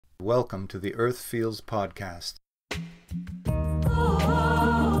Welcome to the Earth Feels podcast.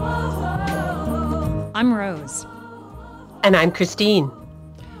 I'm Rose. And I'm Christine.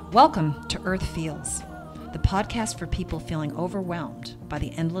 Welcome to Earth Feels, the podcast for people feeling overwhelmed by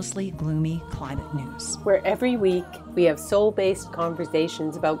the endlessly gloomy climate news. Where every week we have soul-based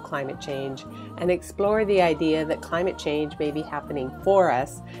conversations about climate change and explore the idea that climate change may be happening for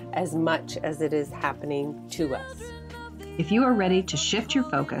us as much as it is happening to us. If you are ready to shift your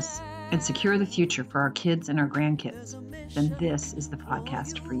focus and secure the future for our kids and our grandkids, then this is the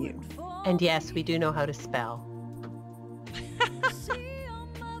podcast for you. And yes, we do know how to spell.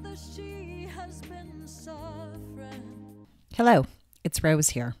 Hello, it's Rose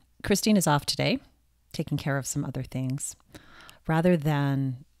here. Christine is off today, taking care of some other things. Rather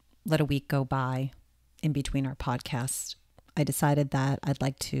than let a week go by in between our podcasts, I decided that I'd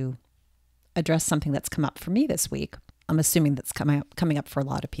like to address something that's come up for me this week. I'm assuming that's coming up for a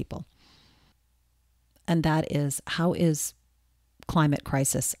lot of people. And that is, how is climate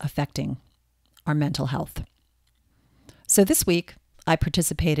crisis affecting our mental health? So this week, I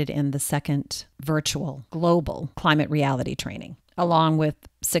participated in the second virtual global climate reality training, along with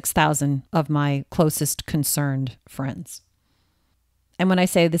 6,000 of my closest concerned friends. And when I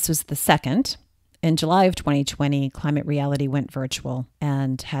say this was the second, in July of 2020, Climate Reality went virtual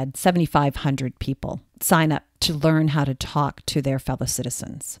and had 7,500 people sign up to learn how to talk to their fellow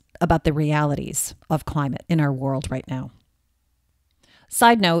citizens about the realities of climate in our world right now.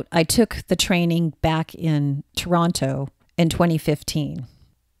 Side note, I took the training back in Toronto in 2015.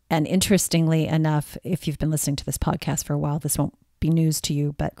 And interestingly enough, if you've been listening to this podcast for a while, this won't be news to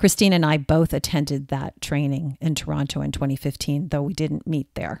you, but Christine and I both attended that training in Toronto in 2015, though we didn't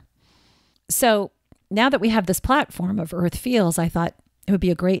meet there. So now that we have this platform of Earth Feels, I thought it would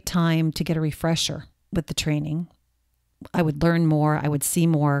be a great time to get a refresher with the training. I would learn more. I would see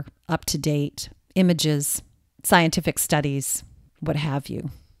more up-to-date images, scientific studies, what have you.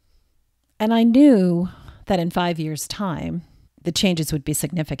 And I knew that in 5 years' time, the changes would be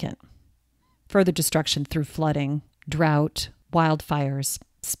significant. Further destruction through flooding, drought, wildfires,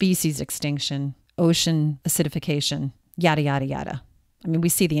 species extinction, ocean acidification, yada, yada, yada. I mean, we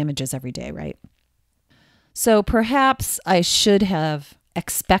see the images every day, right? So perhaps I should have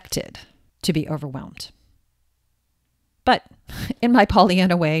expected to be overwhelmed. But in my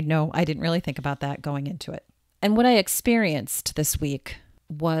Pollyanna way, no, I didn't really think about that going into it. And what I experienced this week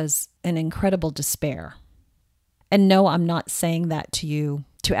was an incredible despair. And no, I'm not saying that to you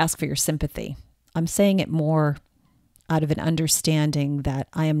to ask for your sympathy. I'm saying it more out of an understanding that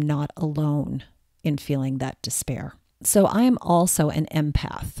I am not alone in feeling that despair. So I am also an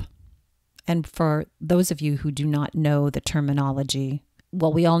empath. And for those of you who do not know the terminology,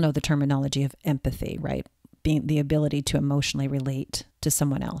 well, we all know the terminology of empathy, right? Being the ability to emotionally relate to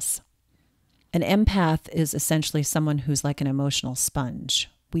someone else. An empath is essentially someone who's like an emotional sponge.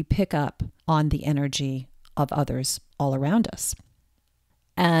 We pick up on the energy of others all around us.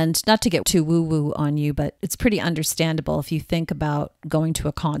 And not to get too woo-woo on you, but it's pretty understandable if you think about going to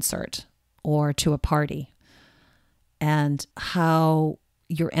a concert or to a party and how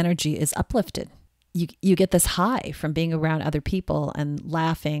your energy is uplifted. You get this high from being around other people and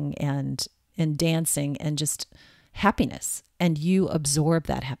laughing and dancing and just happiness, and you absorb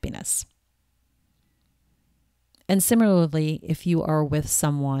that happiness. And similarly, if you are with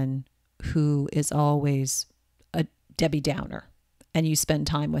someone who is always a Debbie Downer and you spend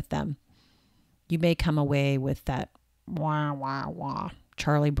time with them, you may come away with that wah, wah, wah,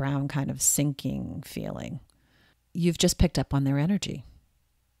 Charlie Brown kind of sinking feeling. You've just picked up on their energy.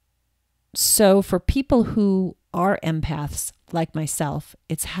 So for people who are empaths like myself,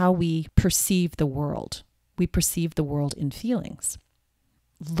 it's how we perceive the world. We perceive the world in feelings.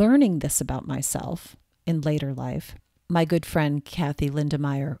 Learning this about myself in later life, my good friend Kathy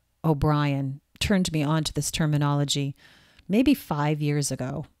Lindemeyer O'Brien turned me on to this terminology maybe 5 years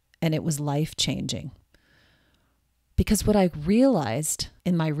ago, and it was life-changing. Because what I realized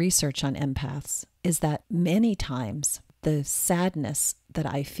in my research on empaths is that many times the sadness that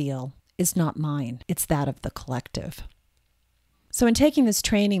I feel is not mine. It's that of the collective. So in taking this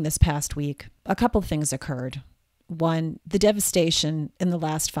training this past week, a couple of things occurred. One, the devastation in the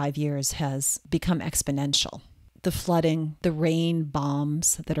last 5 years has become exponential. The flooding, the rain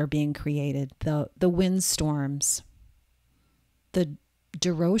bombs that are being created, the windstorms, the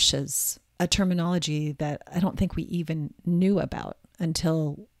deroches, a terminology that I don't think we even knew about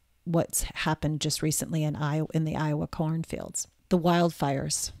until what's happened just recently in the Iowa cornfields. The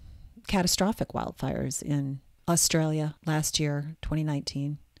wildfires, catastrophic wildfires in Australia last year,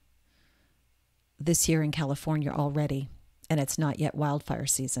 2019. This year in California already, and it's not yet wildfire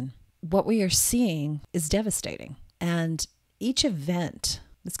season. What we are seeing is devastating. And each event,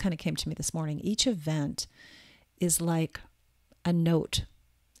 this kind of came to me this morning, each event is like a note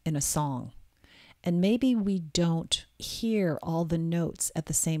in a song. And maybe we don't hear all the notes at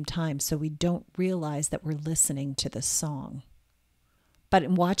the same time, so we don't realize that we're listening to the song. But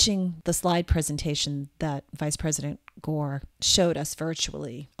in watching the slide presentation that Vice President Gore showed us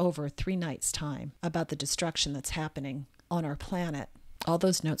virtually over 3 nights' time about the destruction that's happening on our planet, all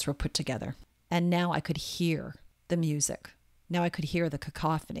those notes were put together. And now I could hear the music. Now I could hear the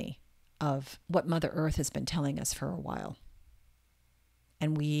cacophony of what Mother Earth has been telling us for a while.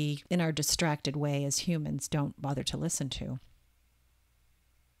 And we, in our distracted way as humans, don't bother to listen to.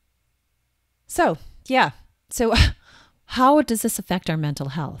 So how does this affect our mental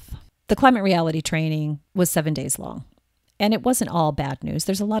health? The climate reality training was 7 days long, and it wasn't all bad news.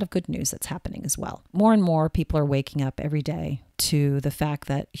 There's a lot of good news that's happening as well. More and more people are waking up every day to the fact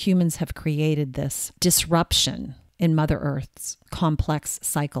that humans have created this disruption in Mother Earth's complex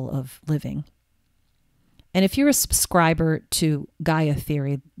cycle of living. And if you're a subscriber to Gaia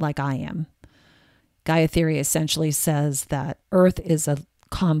theory like I am, Gaia theory essentially says that Earth is a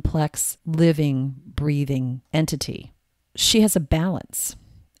complex, living, breathing entity. She has a balance,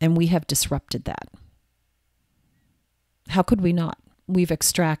 and we have disrupted that. How could we not? We've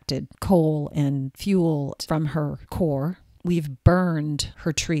extracted coal and fuel from her core. We've burned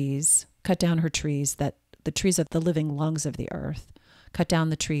her trees, cut down her trees, that the trees are the living lungs of the earth, cut down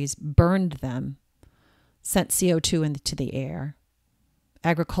the trees, burned them, sent CO2 into the air.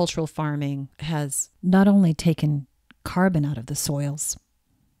 Agricultural farming has not only taken carbon out of the soils,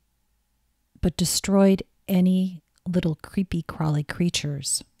 but destroyed any little creepy, crawly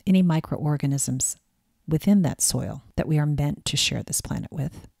creatures, any microorganisms within that soil that we are meant to share this planet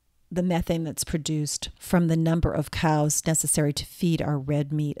with. The methane that's produced from the number of cows necessary to feed our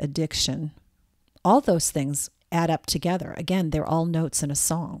red meat addiction, all those things add up together. Again, they're all notes in a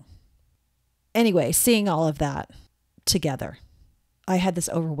song. Anyway, seeing all of that together, I had this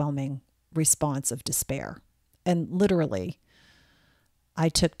overwhelming response of despair. And literally, I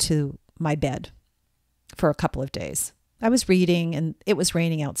took to my bed for a couple of days. I was reading, and it was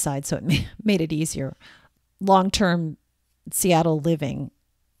raining outside, so it made it easier. Long-term Seattle living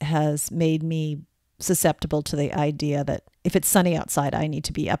has made me susceptible to the idea that if it's sunny outside, I need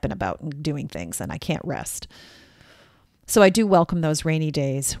to be up and about and doing things, and I can't rest. So I do welcome those rainy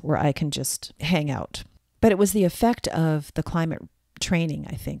days where I can just hang out. But it was the effect of the climate training,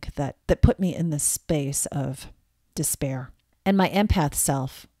 I think, that put me in this space of despair. And my empath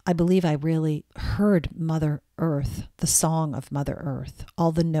self, I believe I really heard Mother Earth, the song of Mother Earth.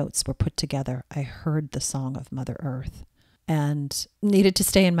 All the notes were put together. I heard the song of Mother Earth and needed to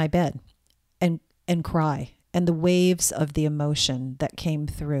stay in my bed and cry. And the waves of the emotion that came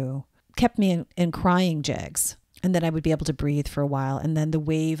through kept me in crying jags. And then I would be able to breathe for a while. And then the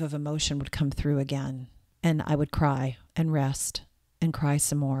wave of emotion would come through again. And I would cry and rest and cry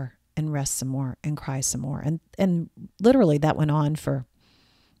some more and rest some more and cry some more. And literally that went on for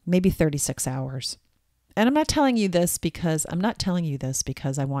maybe 36 hours. And I'm not telling you this because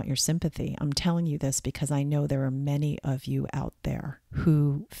I want your sympathy. I'm telling you this because I know there are many of you out there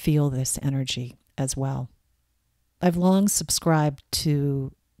who feel this energy as well. I've long subscribed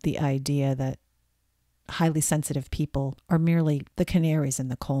to the idea that highly sensitive people are merely the canaries in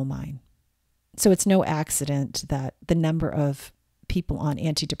the coal mine. So it's no accident that the number of people on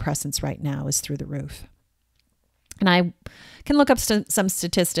antidepressants right now is through the roof. And I can look up some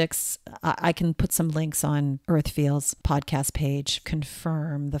statistics. I can put some links on Earthfeel's podcast page,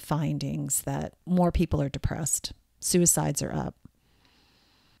 confirm the findings that more people are depressed. Suicides are up.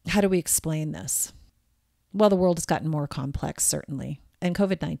 How do we explain this? Well, the world has gotten more complex, certainly. And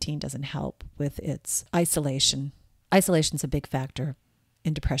COVID-19 doesn't help with its isolation. Isolation is a big factor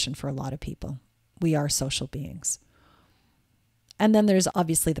in depression for a lot of people. We are social beings. And then there's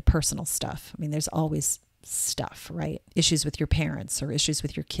obviously the personal stuff. I mean, there's always stuff, right? Issues with your parents or issues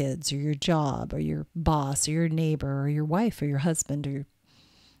with your kids or your job or your boss or your neighbor or your wife or your husband or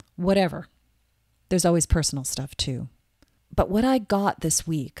whatever. There's always personal stuff too. But what I got this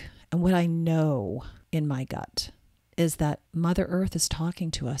week and what I know in my gut is that Mother Earth is talking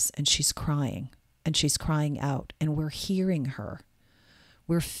to us and she's crying out and we're hearing her.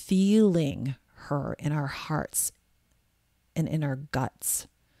 We're feeling her in our hearts and in our guts.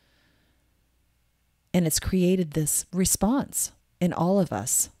 And it's created this response in all of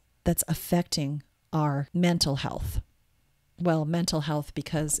us that's affecting our mental health. Well, mental health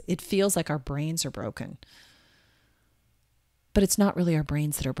because it feels like our brains are broken. But it's not really our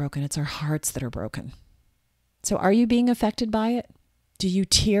brains that are broken, it's our hearts that are broken. So are you being affected by it? Do you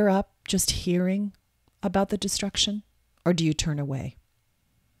tear up just hearing about the destruction, or do you turn away?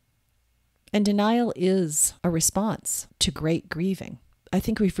 And denial is a response to great grieving. I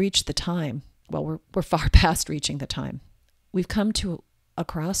think we've reached the time. Well, we're far past reaching the time. We've come to a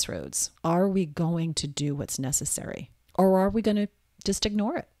crossroads. Are we going to do what's necessary? Or are we going to just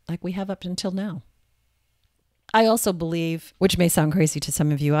ignore it like we have up until now? I also believe, which may sound crazy to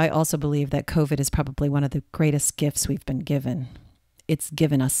some of you, I also believe that COVID is probably one of the greatest gifts we've been given. It's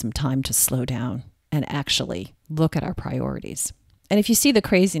given us some time to slow down and actually look at our priorities. And if you see the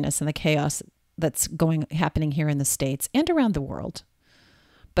craziness and the chaos that's happening here in the States and around the world,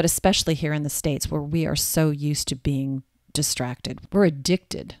 but especially here in the States where we are so used to being distracted, we're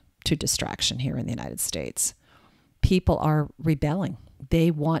addicted to distraction here in the United States. People are rebelling.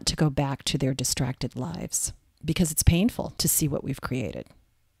 They want to go back to their distracted lives because it's painful to see what we've created.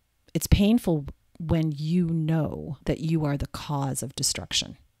 It's painful when you know that you are the cause of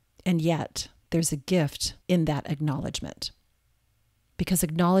destruction. And yet there's a gift in that acknowledgement. Because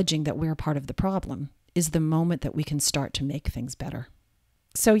acknowledging that we're part of the problem is the moment that we can start to make things better.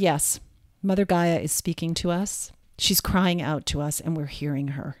 So yes, Mother Gaia is speaking to us. She's crying out to us and we're hearing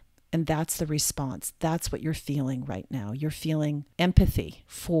her. And that's the response. That's what you're feeling right now. You're feeling empathy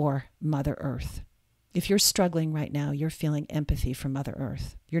for Mother Earth. If you're struggling right now, you're feeling empathy for Mother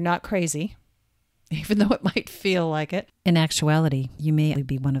Earth. You're not crazy, even though it might feel like it. In actuality, you may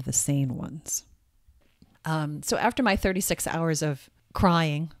be one of the sane ones. So after my 36 hours of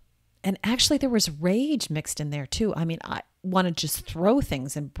crying, and actually there was rage mixed in there too. I mean, I want to just throw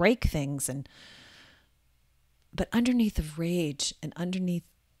things and break things, but underneath the rage and underneath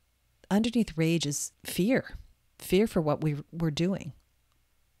rage is fear for what we're doing.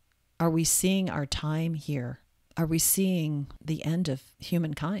 Are we seeing our time here? Are we seeing the end of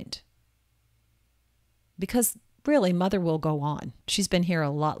humankind? Because really, Mother will go on. She's been here a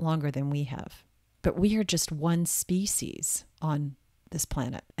lot longer than we have, but we are just one species on this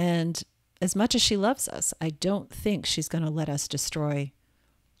planet. And as much as she loves us, I don't think she's going to let us destroy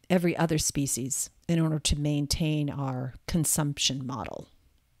every other species in order to maintain our consumption model.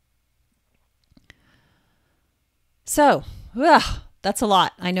 So, that's a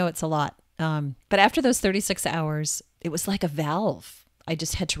lot. I know it's a lot. But after those 36 hours, it was like a valve. I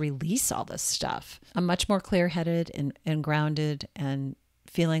just had to release all this stuff. I'm much more clear-headed and grounded and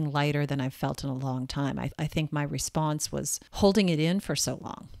feeling lighter than I've felt in a long time. I think my response was holding it in for so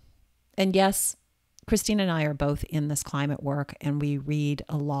long. And yes, Christine and I are both in this climate work, and we read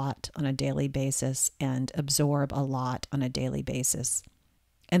a lot on a daily basis and absorb a lot on a daily basis.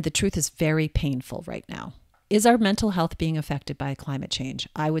 And the truth is very painful right now. Is our mental health being affected by climate change?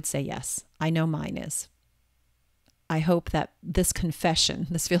 I would say yes. I know mine is. I hope that this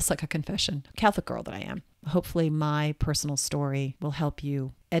feels like a confession, Catholic girl that I am. Hopefully my personal story will help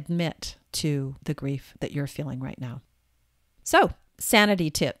you admit to the grief that you're feeling right now. So, sanity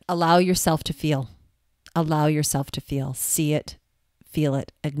tip, allow yourself to feel. Allow yourself to feel. See it, feel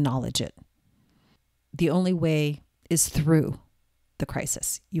it, acknowledge it. The only way is through the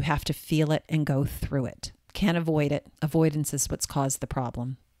crisis. You have to feel it and go through it. Can't avoid it. Avoidance is what's caused the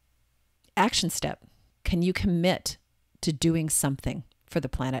problem. Action step. Can you commit to doing something for the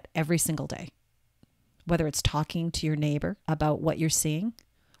planet every single day? Whether it's talking to your neighbor about what you're seeing,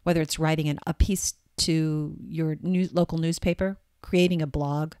 whether it's writing a piece to your local newspaper, creating a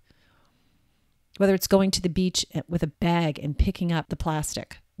blog, whether it's going to the beach with a bag and picking up the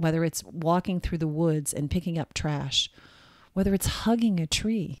plastic, whether it's walking through the woods and picking up trash, whether it's hugging a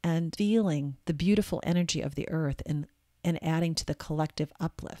tree and feeling the beautiful energy of the earth and adding to the collective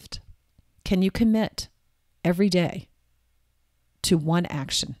uplift. Can you commit every day to one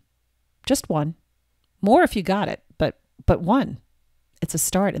action? Just one. More if you got it, but one. It's a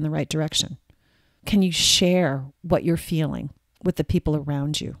start in the right direction. Can you share what you're feeling with the people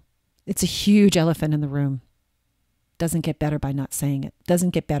around you? It's a huge elephant in the room. Doesn't get better by not saying it.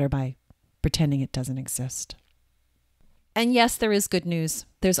 Doesn't get better by pretending it doesn't exist. And yes, there is good news.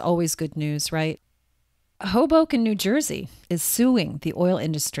 There's always good news, right? Hoboken, New Jersey is suing the oil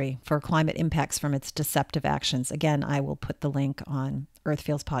industry for climate impacts from its deceptive actions. Again, I will put the link on Earth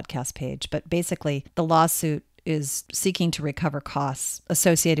Feels podcast page, but basically the lawsuit is seeking to recover costs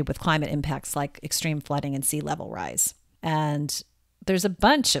associated with climate impacts like extreme flooding and sea level rise. And there's a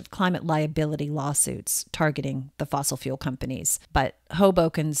bunch of climate liability lawsuits targeting the fossil fuel companies, but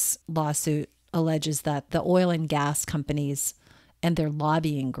Hoboken's lawsuit alleges that the oil and gas companies and their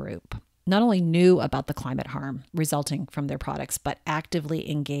lobbying group not only knew about the climate harm resulting from their products, but actively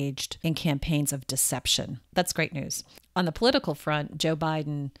engaged in campaigns of deception. That's great news. On the political front, Joe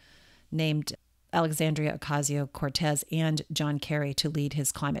Biden named Alexandria Ocasio-Cortez and John Kerry to lead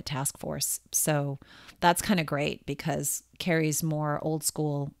his climate task force. So that's kind of great because Kerry's more old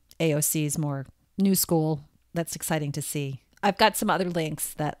school, AOC's more new school. That's exciting to see. I've got some other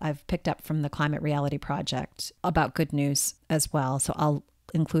links that I've picked up from the Climate Reality Project about good news as well. So I'll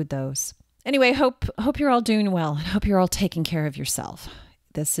include those. Anyway, hope you're all doing well and hope you're all taking care of yourself.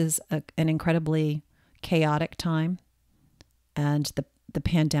 This is an incredibly chaotic time, and the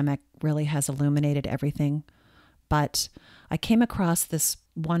pandemic really has illuminated everything. But I came across this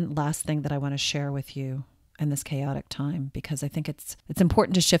one last thing that I want to share with you in this chaotic time, because I think it's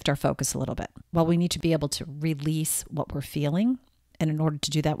important to shift our focus a little bit. While we need to be able to release what we're feeling, and in order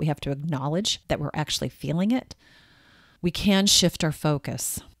to do that, we have to acknowledge that we're actually feeling it, we can shift our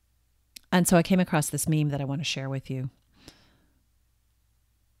focus. And so I came across this meme that I want to share with you.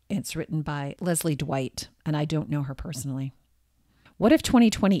 It's written by Leslie Dwight, and I don't know her personally. What if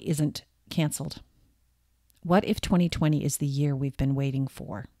 2020 isn't canceled? What if 2020 is the year we've been waiting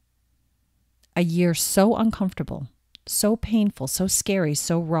for? A year so uncomfortable, so painful, so scary,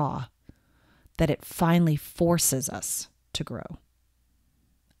 so raw, that it finally forces us to grow.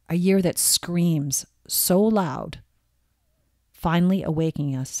 A year that screams so loud, finally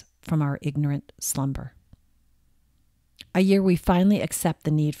awakening us from our ignorant slumber. A year we finally accept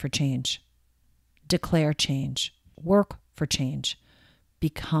the need for change, declare change, work for change,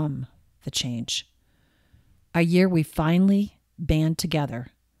 become the change. A year we finally band together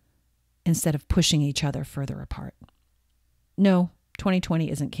instead of pushing each other further apart. No, 2020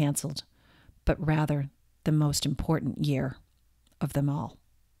 isn't canceled, but rather the most important year of them all.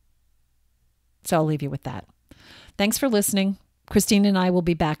 So I'll leave you with that. Thanks for listening. Christine and I will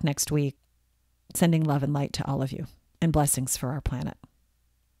be back next week, sending love and light to all of you and blessings for our planet.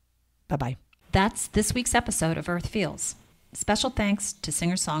 Bye-bye. That's this week's episode of Earth Feels. Special thanks to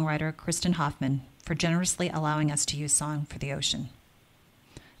singer-songwriter Kristen Hoffman for generously allowing us to use Song for the Ocean.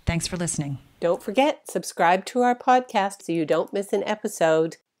 Thanks for listening. Don't forget, subscribe to our podcast so you don't miss an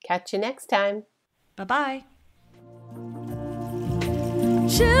episode. Catch you next time. Bye-bye.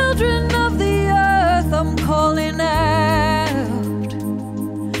 Children of the earth, I'm calling out.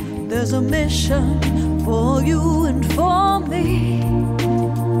 There's a mission for you and for me.